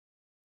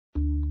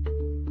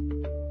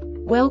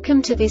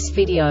Welcome to this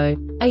video.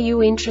 Are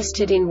you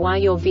interested in why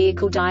your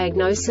vehicle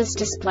diagnosis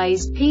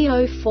displays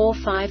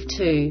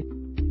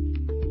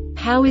P0452?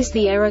 How is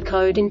the error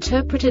code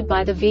interpreted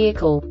by the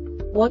vehicle?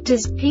 What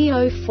does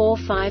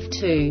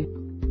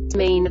P0452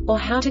 mean, or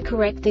how to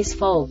correct this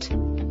fault?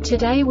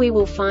 Today we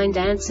will find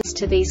answers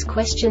to these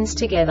questions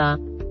together.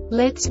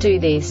 Let's do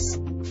this.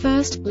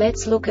 First,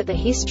 let's look at the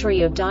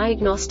history of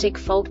diagnostic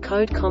fault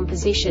code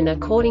composition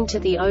according to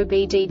the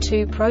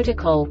OBD2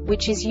 protocol,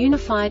 which is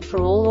unified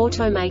for all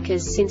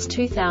automakers since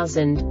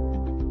 2000.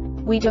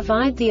 We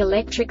divide the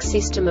electric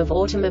system of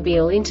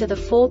automobile into the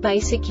four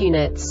basic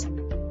units: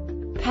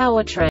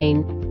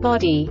 powertrain,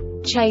 body,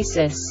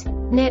 chassis,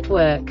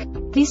 network.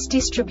 This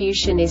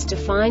distribution is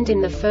defined in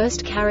the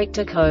first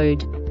character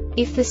code.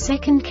 If the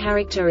second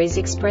character is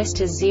expressed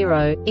as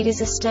 0, it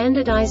is a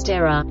standardized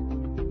error.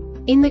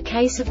 In the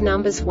case of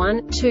numbers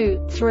 1,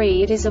 2,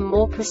 3, it is a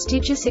more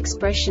prestigious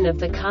expression of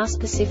the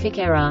car-specific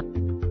error.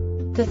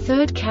 The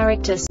third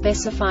character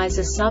specifies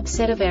a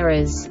subset of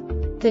errors.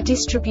 The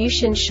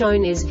distribution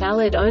shown is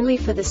valid only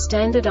for the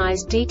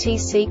standardized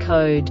DTC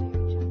code.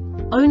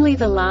 Only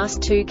the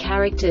last two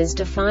characters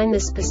define the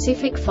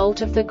specific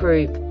fault of the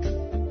group.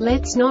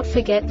 Let's not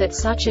forget that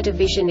such a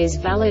division is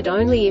valid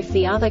only if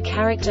the other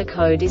character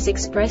code is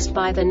expressed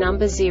by the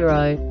number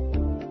 0.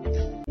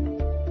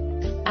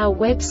 Our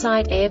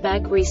website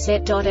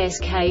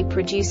airbagreset.sk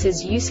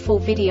produces useful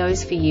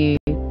videos for you.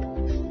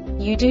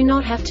 You do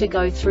not have to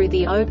go through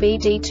the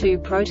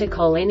OBD2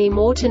 protocol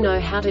anymore to know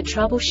how to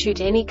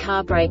troubleshoot any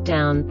car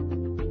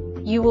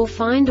breakdown. You will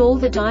find all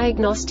the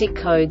diagnostic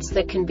codes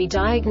that can be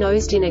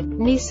diagnosed in a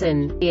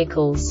Nissan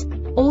vehicles.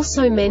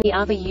 Also many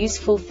other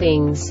useful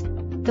things.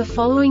 The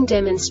following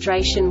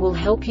demonstration will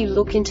help you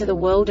look into the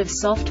world of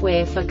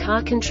software for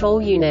car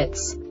control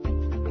units.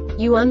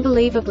 You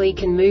unbelievably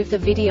can move the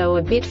video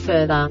a bit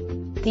further.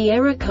 The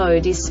error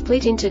code is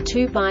split into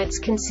 2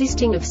 bytes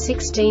consisting of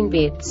 16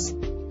 bits.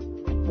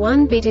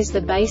 1 bit is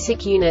the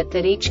basic unit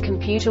that each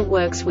computer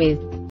works with.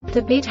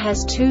 The bit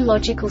has 2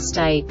 logical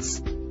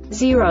states: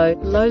 0,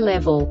 low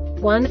level,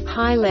 1,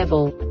 high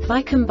level.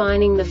 By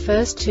combining the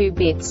first 2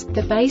 bits,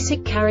 the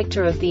basic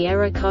character of the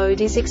error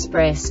code is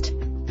expressed.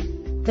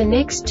 The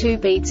next 2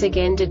 beats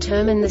again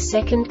determine the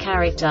second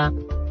character.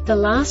 The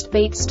last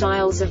beat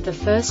styles of the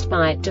first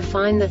byte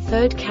define the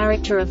third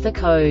character of the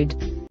code.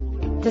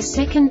 The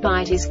second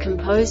byte is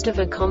composed of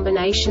a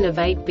combination of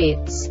 8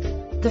 bits.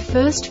 The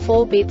first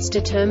 4 bits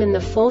determine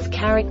the fourth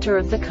character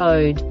of the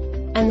code.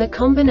 And the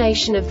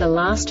combination of the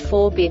last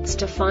 4 bits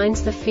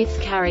defines the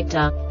fifth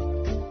character.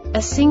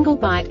 A single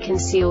byte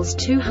conceals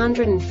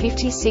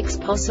 256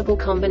 possible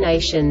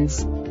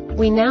combinations.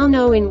 We now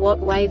know in what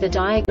way the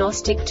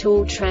diagnostic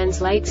tool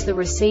translates the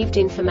received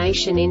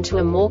information into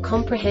a more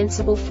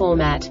comprehensible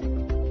format.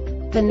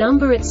 The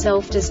number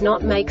itself does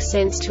not make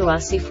sense to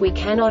us if we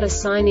cannot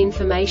assign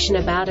information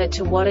about it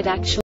to what it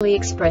actually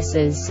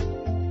expresses.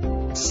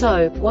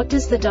 So, what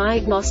does the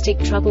diagnostic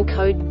trouble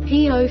code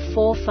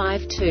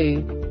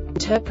P0452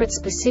 interpret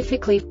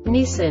specifically for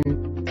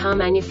Nissan car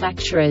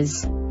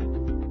manufacturers?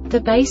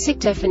 The basic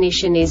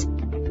definition is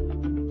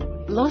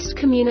lost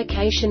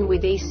communication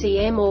with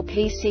ECM or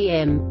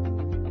PCM.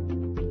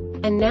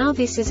 And now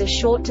this is a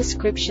short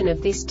description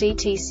of this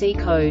DTC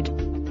code.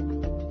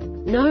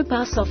 No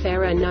bus off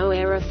error, no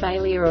error,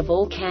 failure of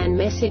all CAN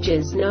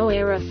messages, no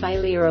error,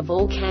 failure of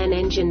all CAN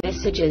engine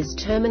messages,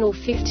 terminal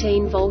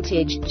 15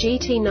 voltage,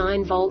 GT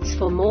 9 volts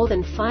for more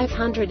than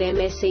 500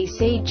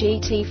 mSec,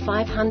 GT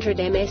 500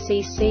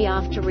 mSec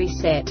after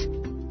reset.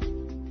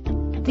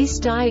 This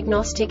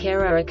diagnostic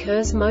error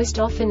occurs most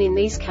often in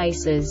these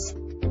cases: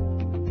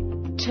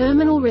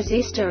 terminal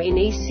resistor in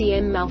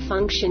ECM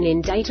malfunction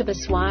in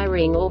databus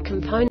wiring or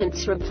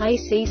components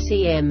replace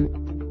ECM.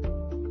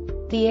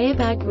 The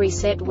Airbag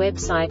Reset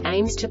website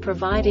aims to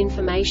provide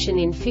information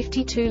in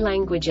 52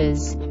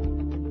 languages.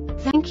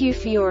 Thank you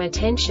for your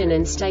attention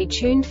and stay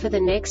tuned for the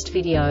next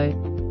video.